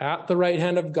is at the right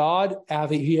hand of God.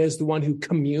 He is the one who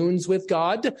communes with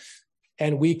God,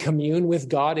 and we commune with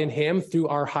God in him through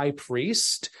our high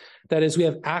priest. That is, we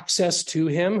have access to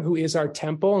him, who is our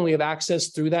temple, and we have access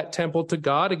through that temple to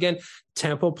God. Again,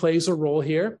 temple plays a role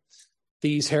here.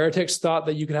 These heretics thought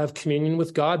that you could have communion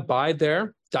with God by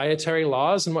their dietary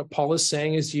laws, and what Paul is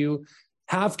saying is you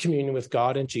have communion with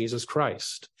God in Jesus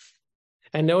Christ.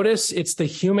 And notice it's the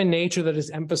human nature that is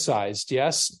emphasized.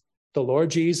 Yes, the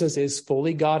Lord Jesus is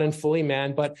fully God and fully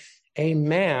man, but a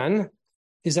man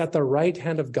is at the right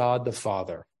hand of God the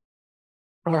Father.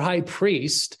 Our high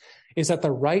priest is at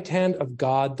the right hand of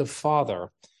God the Father,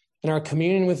 and our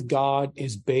communion with God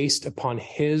is based upon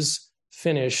his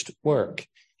finished work.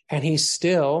 And he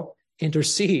still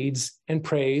intercedes and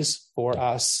prays for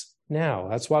us now.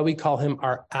 That's why we call him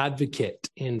our advocate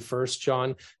in 1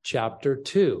 John chapter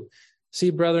 2. See,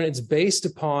 brethren, it's based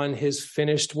upon his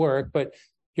finished work, but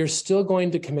you're still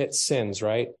going to commit sins,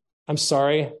 right? I'm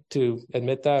sorry to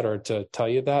admit that or to tell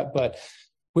you that, but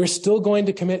we're still going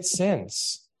to commit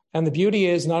sins. And the beauty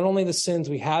is not only the sins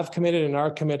we have committed and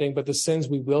are committing, but the sins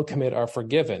we will commit are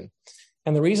forgiven.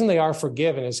 And the reason they are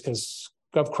forgiven is because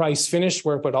of Christ's finished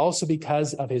work, but also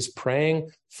because of his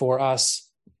praying for us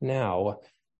now.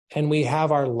 And we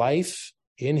have our life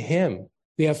in him.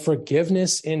 We have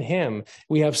forgiveness in him.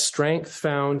 We have strength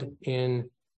found in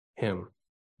him.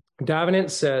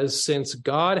 Davenant says, since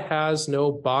God has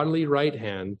no bodily right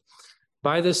hand,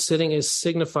 by this sitting is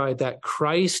signified that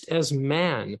Christ as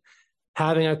man,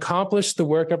 having accomplished the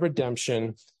work of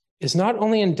redemption, is not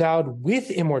only endowed with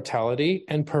immortality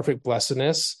and perfect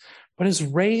blessedness, but is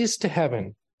raised to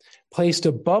heaven, placed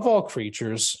above all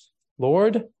creatures,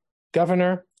 Lord,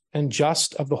 governor, and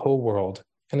just of the whole world,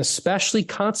 and especially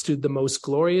constituted the most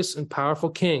glorious and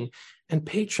powerful king and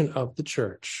patron of the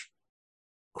church.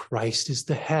 Christ is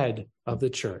the head of the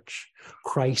church.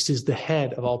 Christ is the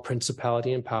head of all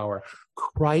principality and power.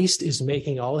 Christ is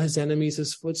making all his enemies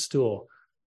his footstool.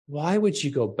 Why would you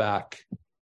go back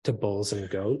to bulls and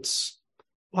goats?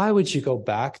 Why would you go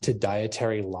back to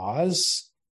dietary laws?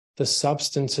 The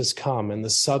substance has come and the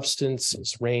substance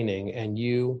is reigning, and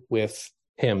you with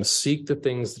him seek the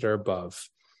things that are above.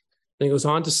 And he goes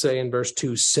on to say in verse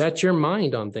 2, set your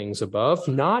mind on things above,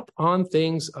 not on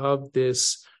things of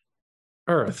this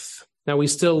earth. Now, we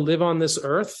still live on this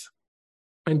earth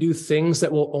and do things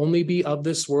that will only be of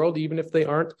this world, even if they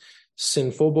aren't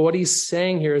sinful. But what he's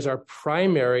saying here is our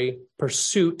primary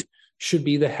pursuit should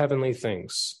be the heavenly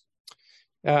things.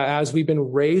 As we've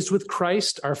been raised with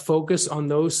Christ, our focus on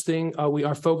those things,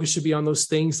 our focus should be on those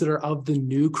things that are of the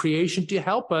new creation to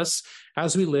help us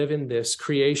as we live in this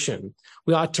creation.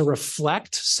 We ought to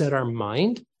reflect, set our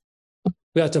mind.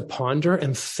 We ought to ponder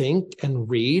and think and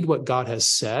read what God has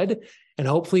said. And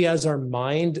hopefully as our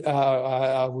mind,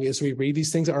 as we read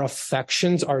these things, our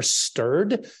affections are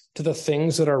stirred to the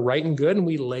things that are right and good, and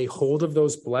we lay hold of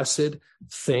those blessed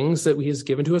things that he has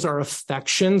given to us. Our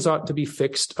affections ought to be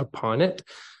fixed upon it.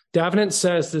 Davenant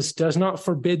says this does not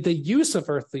forbid the use of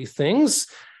earthly things,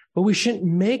 but we shouldn't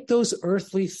make those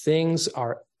earthly things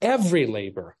our every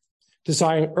labor,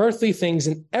 desiring earthly things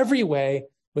in every way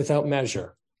without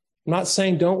measure. I'm not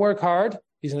saying don't work hard.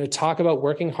 He's going to talk about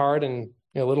working hard in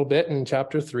a little bit in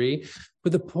chapter 3.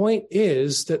 But the point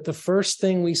is that the first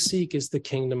thing we seek is the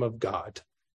kingdom of God.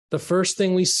 The first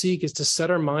thing we seek is to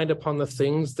set our mind upon the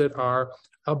things that are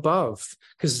above,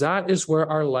 because that is where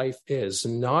our life is,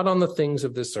 not on the things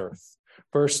of this earth.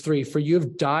 Verse 3, for you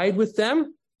have died with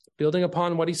them, building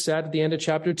upon what he said at the end of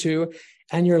chapter 2,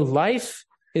 and your life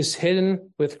is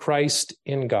hidden with Christ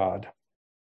in God.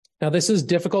 Now, this is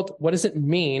difficult. What does it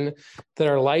mean that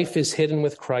our life is hidden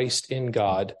with Christ in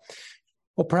God?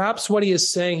 Well, perhaps what he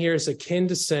is saying here is akin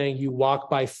to saying you walk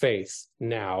by faith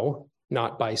now,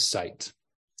 not by sight.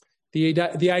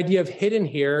 The idea of hidden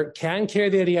here can carry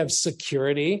the idea of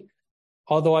security,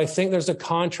 although I think there's a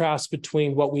contrast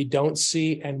between what we don't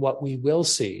see and what we will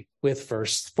see with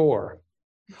verse 4.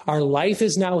 Our life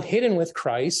is now hidden with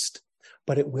Christ,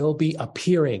 but it will be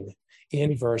appearing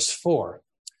in verse 4.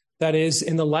 That is,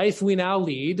 in the life we now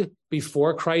lead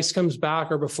before Christ comes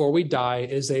back or before we die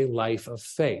is a life of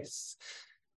faith.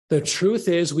 The truth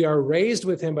is we are raised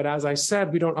with him, but as I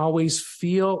said, we don't always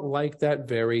feel like that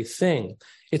very thing.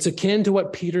 It's akin to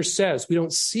what Peter says. We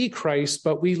don't see Christ,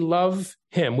 but we love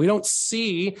him. We don't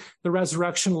see the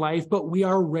resurrection life, but we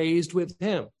are raised with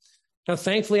him. Now,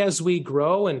 thankfully, as we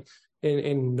grow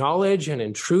in knowledge and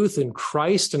in truth in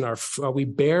Christ and we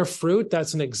bear fruit,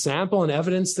 that's an example and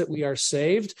evidence that we are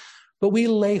saved, but we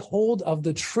lay hold of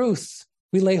the truth.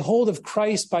 We lay hold of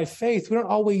Christ by faith. We don't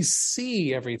always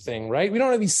see everything, right? We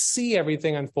don't always see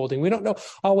everything unfolding. We don't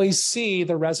always see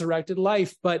the resurrected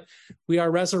life, but we are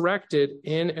resurrected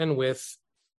in and with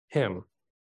him.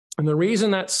 And the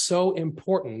reason that's so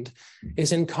important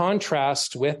is in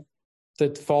contrast with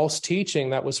the false teaching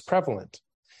that was prevalent.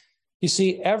 You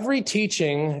see, every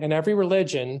teaching and every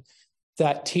religion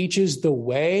that teaches the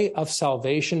way of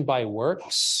salvation by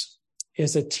works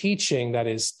is a teaching that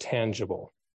is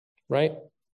tangible. Right?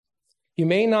 You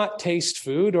may not taste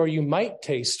food, or you might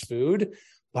taste food,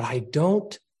 but I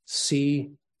don't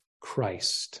see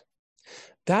Christ.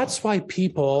 That's why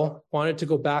people wanted to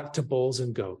go back to bulls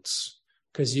and goats,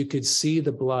 because you could see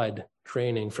the blood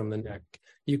draining from the neck.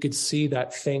 you could see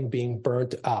that thing being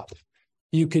burnt up.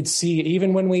 You could see,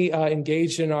 even when we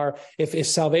engaged in if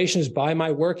salvation is by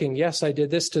my working, yes, I did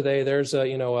this today. There's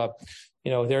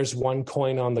there's one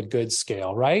coin on the good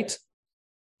scale, right?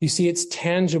 You see, it's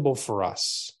tangible for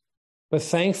us. But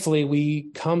thankfully,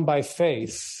 we come by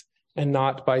faith and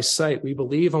not by sight. We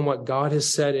believe on what God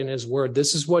has said in his word.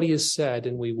 This is what he has said,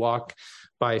 and we walk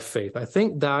by faith. I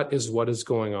think that is what is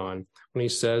going on when he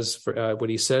says, what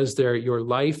he says there, your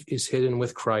life is hidden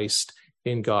with Christ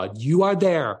in God. You are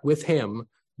there with him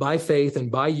by faith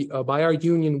and by our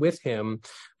union with him,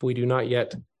 but we do not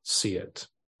yet see it.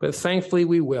 But thankfully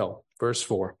we will. Verse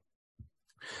 4.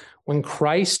 When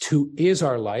Christ, who is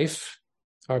our life,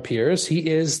 appears, he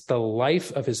is the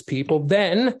life of his people,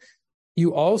 then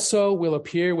you also will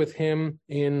appear with him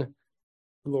in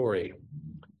glory.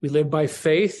 We live by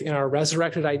faith in our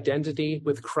resurrected identity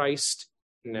with Christ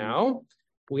now.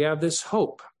 We have this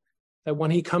hope that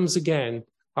when he comes again,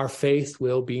 our faith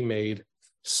will be made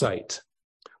sight.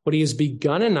 What he has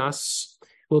begun in us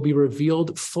will be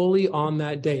revealed fully on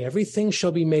that day. Everything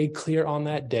shall be made clear on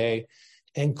that day,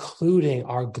 including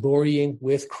our glorying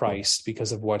with Christ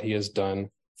because of what he has done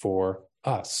for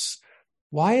us.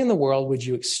 Why in the world would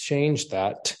you exchange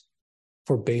that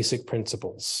for basic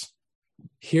principles?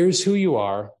 Here's who you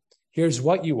are. Here's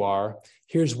what you are.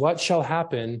 Here's what shall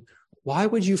happen. Why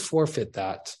would you forfeit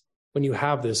that when you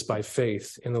have this by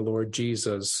faith in the Lord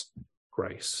Jesus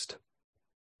Christ?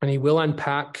 And he will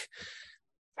unpack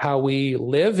how we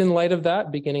live in light of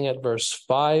that, beginning at verse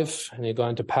 5. And he's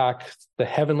going to pack the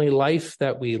heavenly life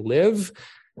that we live.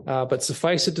 But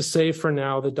suffice it to say for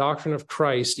now, the doctrine of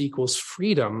Christ equals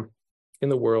freedom in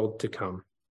the world to come.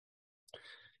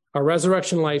 Our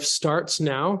resurrection life starts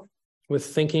now with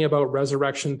thinking about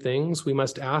resurrection things. We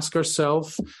must ask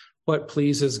ourselves what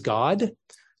pleases God,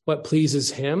 what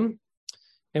pleases him.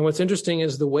 And what's interesting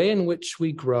is the way in which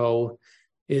we grow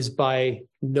is by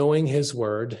knowing his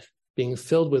word, being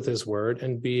filled with his word,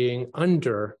 and being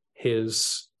under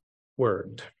his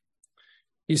word.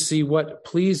 You see, what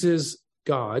pleases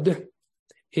God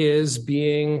is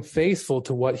being faithful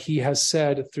to what he has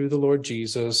said through the Lord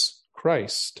Jesus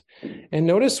Christ. And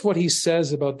notice what he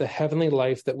says about the heavenly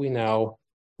life that we now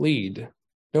lead.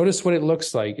 Notice what it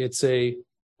looks like. It's a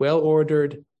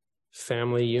well-ordered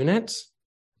family unit.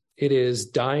 It is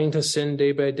dying to sin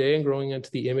day by day and growing into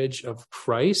the image of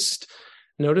Christ.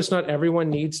 Notice not everyone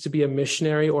needs to be a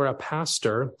missionary or a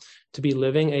pastor to be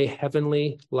living a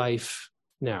heavenly life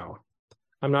now.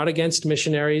 I'm not against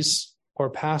missionaries or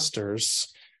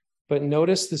pastors, but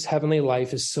notice this heavenly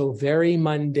life is so very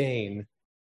mundane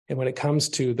and when it comes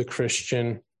to the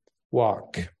Christian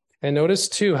walk. And notice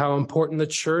too how important the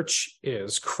church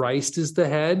is. Christ is the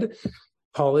head.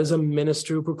 Paul is a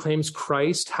minister who proclaims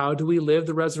Christ. How do we live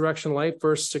the resurrection life?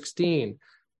 Verse 16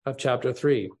 of chapter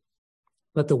 3.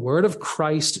 Let the word of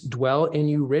Christ dwell in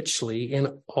you richly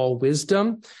in all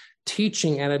wisdom,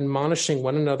 teaching and admonishing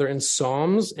one another in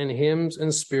psalms and hymns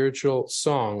and spiritual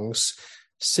songs,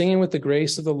 singing with the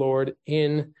grace of the Lord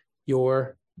in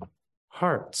your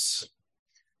hearts.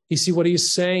 You see, what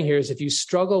he's saying here is if you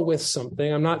struggle with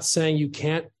something, I'm not saying you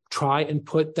can't try and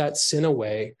put that sin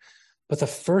away, but the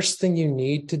first thing you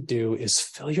need to do is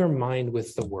fill your mind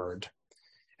with the word.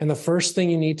 And the first thing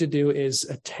you need to do is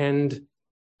attend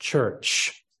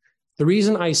church. The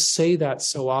reason I say that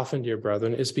so often, dear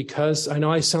brethren, is because I know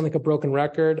I sound like a broken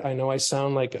record. I know I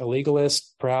sound like a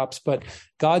legalist, perhaps, but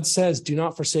God says, do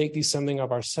not forsake the assembling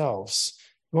of ourselves.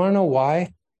 You want to know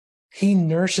why? He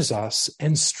nourishes us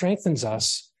and strengthens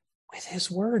us with his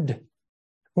word.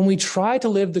 When we try to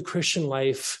live the Christian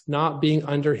life not being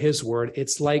under his word,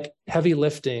 it's like heavy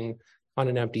lifting on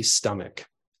an empty stomach.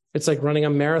 It's like running a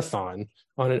marathon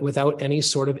on it without any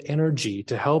sort of energy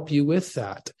to help you with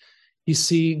that. You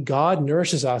see, God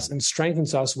nourishes us and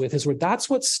strengthens us with his word. That's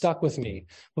what stuck with me,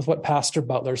 with what Pastor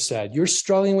Butler said. You're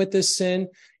struggling with this sin.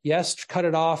 Yes, cut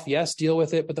it off. Yes, deal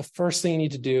with it. But the first thing you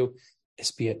need to do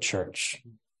is be at church.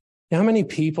 You know how many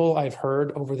people I've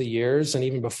heard over the years, and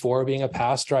even before being a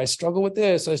pastor, I struggle with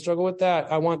this, I struggle with that.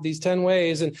 I want these 10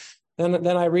 ways. And then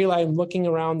I realize I'm looking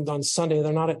around on Sunday,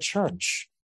 they're not at church.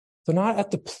 They're not at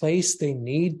the place they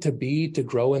need to be to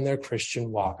grow in their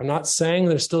Christian walk. I'm not saying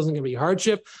there still isn't going to be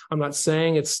hardship. I'm not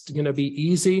saying it's going to be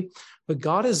easy, but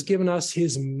God has given us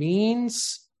his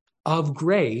means of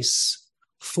grace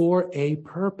for a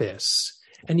purpose.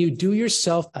 And you do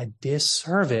yourself a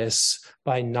disservice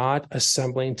by not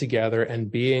assembling together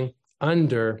and being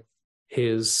under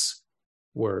his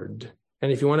word.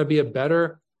 And if you want to be a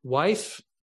better wife,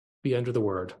 be under the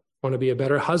word. Want to be a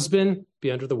better husband,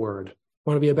 be under the word.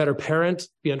 Want to be a better parent,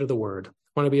 be under the word.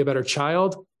 Want to be a better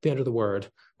child, be under the word.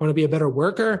 Want to be a better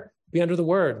worker, Be under the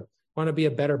word. Want to be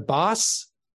a better boss?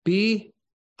 Be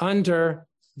under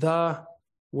the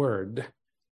word.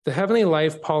 The heavenly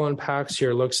life Paul unpacks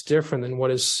here looks different than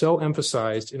what is so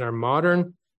emphasized in our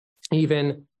modern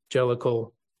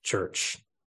evangelical church.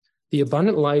 The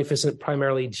abundant life isn't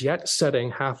primarily jet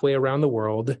setting halfway around the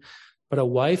world, but a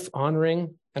wife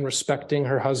honoring and respecting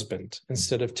her husband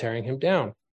instead of tearing him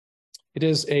down. It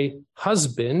is a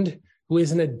husband who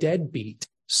isn't a deadbeat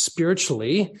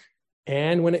spiritually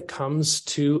and when it comes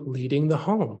to leading the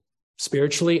home,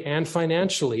 spiritually and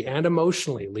financially and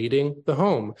emotionally leading the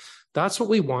home. That's what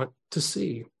we want to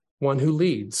see, one who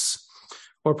leads.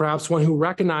 Or perhaps one who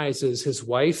recognizes his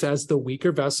wife as the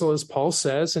weaker vessel, as Paul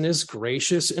says, and is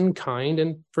gracious and kind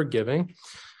and forgiving.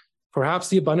 Perhaps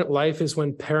the abundant life is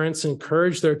when parents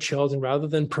encourage their children rather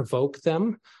than provoke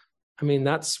them. I mean,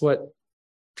 that's what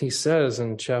he says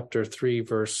in chapter 3,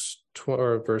 verse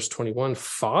 21.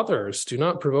 Fathers, do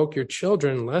not provoke your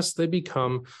children lest they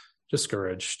become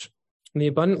discouraged. And the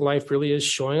abundant life really is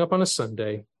showing up on a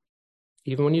Sunday,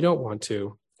 even when you don't want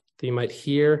to, that you might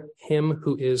hear him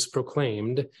who is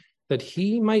proclaimed, that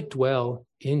he might dwell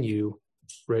in you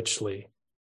richly.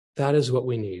 That is what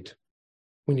we need.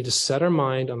 We need to set our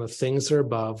mind on the things that are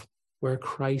above, where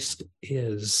Christ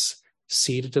is,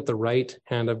 seated at the right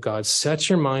hand of God. Set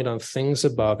your mind on things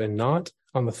above and not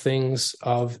on the things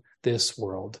of this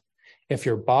world. If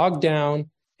you're bogged down,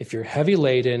 if you're heavy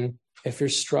laden, if you're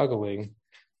struggling,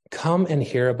 come and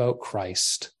hear about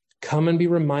Christ. Come and be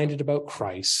reminded about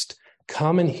Christ.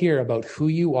 Come and hear about who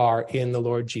you are in the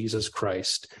Lord Jesus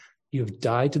Christ. You've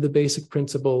died to the basic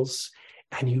principles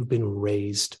and you've been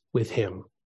raised with him.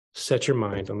 Set your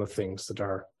mind on the things that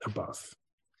are above.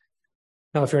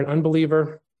 Now, if you're an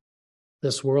unbeliever,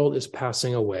 this world is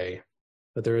passing away,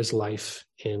 but there is life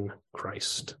in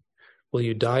Christ. Will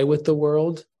you die with the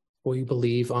world, or will you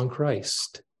believe on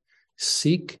Christ?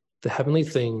 Seek the heavenly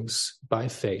things by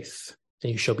faith,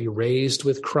 and you shall be raised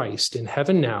with Christ in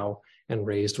heaven now and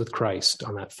raised with Christ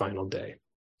on that final day.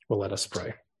 Well, let us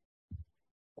pray.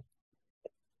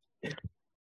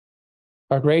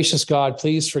 Our gracious God,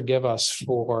 please forgive us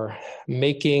for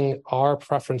making our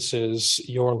preferences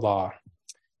your law.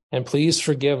 And please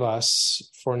forgive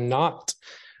us for not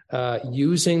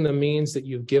using the means that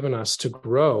you've given us to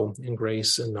grow in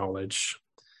grace and knowledge.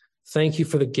 Thank you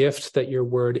for the gift that your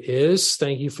word is.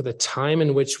 Thank you for the time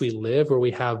in which we live, where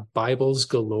we have Bibles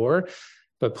galore.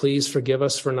 But please forgive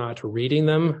us for not reading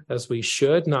them as we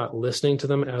should, not listening to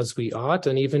them as we ought,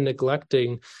 and even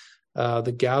neglecting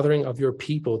the gathering of your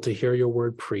people to hear your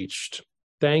word preached.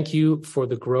 Thank you for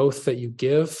the growth that you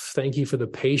give. Thank you for the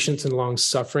patience and long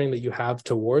suffering that you have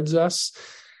towards us.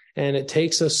 And it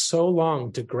takes us so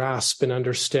long to grasp and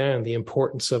understand the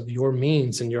importance of your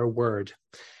means and your word.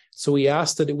 So we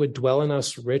ask that it would dwell in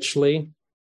us richly.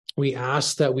 We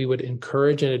ask that we would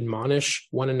encourage and admonish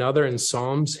one another in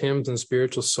psalms, hymns, and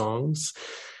spiritual songs,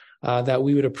 that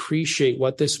we would appreciate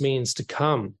what this means to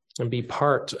come and be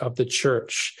part of the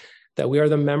church, that we are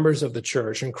the members of the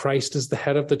church and Christ is the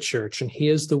head of the church and he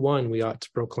is the one we ought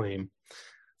to proclaim.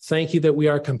 Thank you that we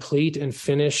are complete and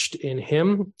finished in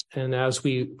him. And as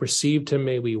we received him,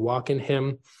 may we walk in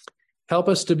him. Help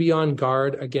us to be on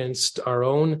guard against our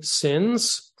own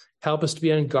sins. Help us to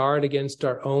be on guard against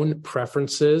our own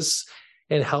preferences,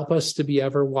 and help us to be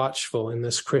ever watchful in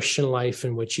this Christian life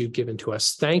in which you've given to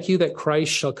us. Thank you that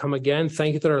Christ shall come again.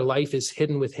 Thank you that our life is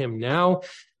hidden with him now.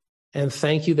 And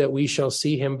thank you that we shall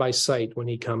see him by sight when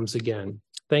he comes again.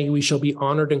 Thank you, we shall be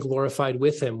honored and glorified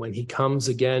with him when he comes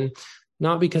again,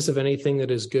 not because of anything that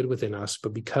is good within us,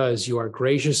 but because you are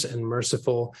gracious and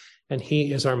merciful, and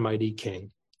he is our mighty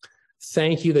King.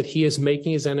 Thank you that he is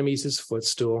making his enemies his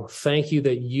footstool. Thank you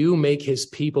that you make his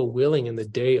people willing in the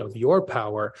day of your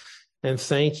power. And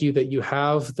thank you that you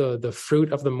have the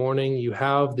fruit of the morning, you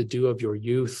have the dew of your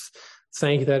youth.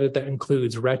 Thank you that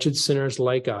includes wretched sinners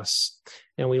like us.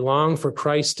 And we long for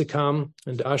Christ to come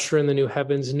and to usher in the new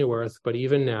heavens and new earth. But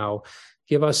even now,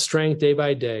 give us strength day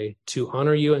by day to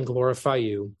honor you and glorify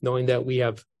you, knowing that we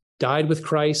have died with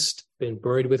Christ, been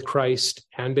buried with Christ,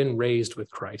 and been raised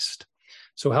with Christ.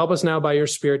 So help us now by your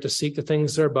Spirit to seek the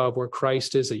things that are above, where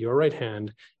Christ is at your right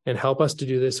hand, and help us to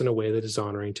do this in a way that is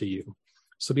honoring to you.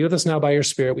 So be with us now by your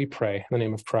Spirit, we pray. In the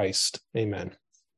name of Christ, amen.